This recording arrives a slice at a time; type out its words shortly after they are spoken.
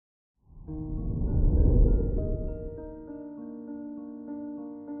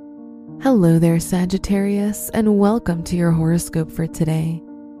Hello there, Sagittarius, and welcome to your horoscope for today,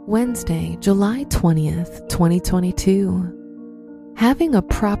 Wednesday, July 20th, 2022. Having a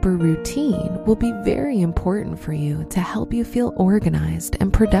proper routine will be very important for you to help you feel organized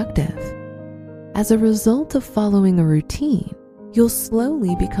and productive. As a result of following a routine, you'll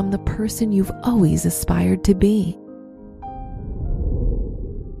slowly become the person you've always aspired to be.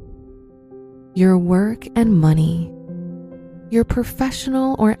 Your work and money. Your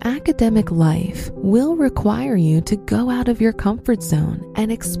professional or academic life will require you to go out of your comfort zone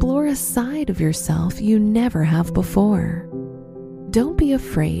and explore a side of yourself you never have before. Don't be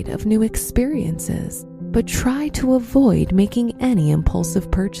afraid of new experiences, but try to avoid making any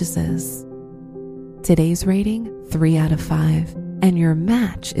impulsive purchases. Today's rating, 3 out of 5, and your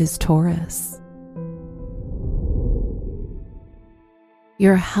match is Taurus.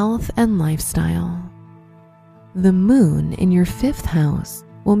 Your health and lifestyle. The moon in your 5th house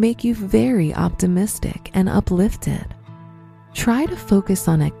will make you very optimistic and uplifted. Try to focus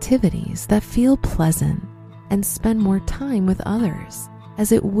on activities that feel pleasant and spend more time with others,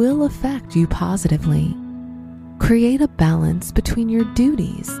 as it will affect you positively. Create a balance between your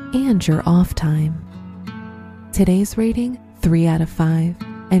duties and your off time. Today's rating, 3 out of 5,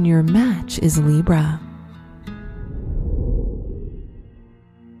 and your match is Libra.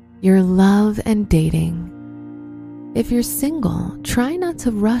 Your love and dating. If you're single, try not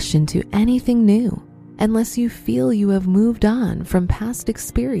to rush into anything new unless you feel you have moved on from past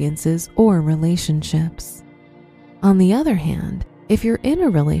experiences or relationships. On the other hand, if you're in a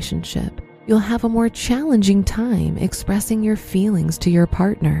relationship, you'll have a more challenging time expressing your feelings to your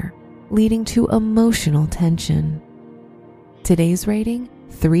partner, leading to emotional tension. Today's rating,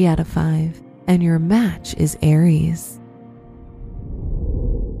 3 out of 5, and your match is Aries.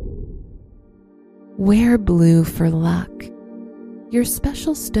 Wear blue for luck. Your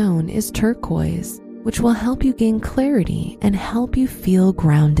special stone is turquoise, which will help you gain clarity and help you feel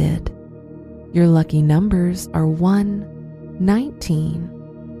grounded. Your lucky numbers are 1,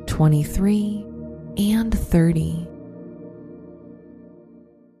 19, 23, and 30.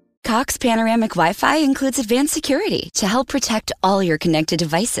 Cox Panoramic Wi-Fi includes advanced security to help protect all your connected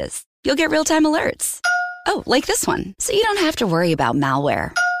devices. You'll get real-time alerts. Oh, like this one, so you don't have to worry about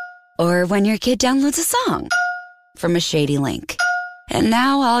malware. Or when your kid downloads a song from a shady link. And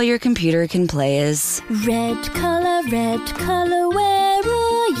now all your computer can play is red color, where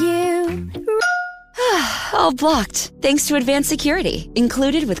are you? all blocked, thanks to advanced security,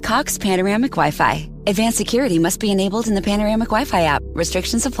 included with Cox Panoramic Wi-Fi. Advanced security must be enabled in the Panoramic Wi-Fi app.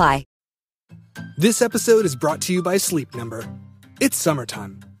 Restrictions apply. This episode is brought to you by Sleep Number. It's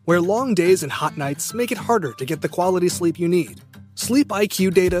summertime, where long days and hot nights make it harder to get the quality sleep you need. Sleep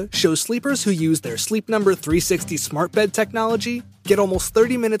IQ data shows sleepers who use their Sleep Number 360 smart bed technology get almost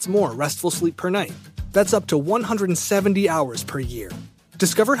 30 minutes more restful sleep per night. That's up to 170 hours per year.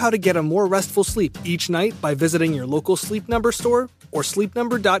 Discover how to get a more restful sleep each night by visiting your local Sleep Number store or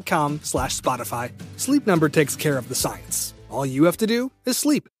sleepnumber.com/Spotify. Sleep Number takes care of the science. All you have to do is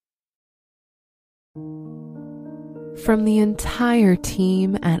sleep. From the entire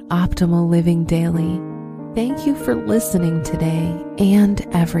team at Optimal Living Daily, thank you for listening today and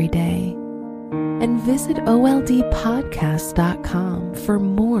every day. And visit oldpodcast.com for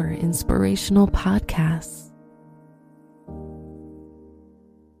more inspirational podcasts.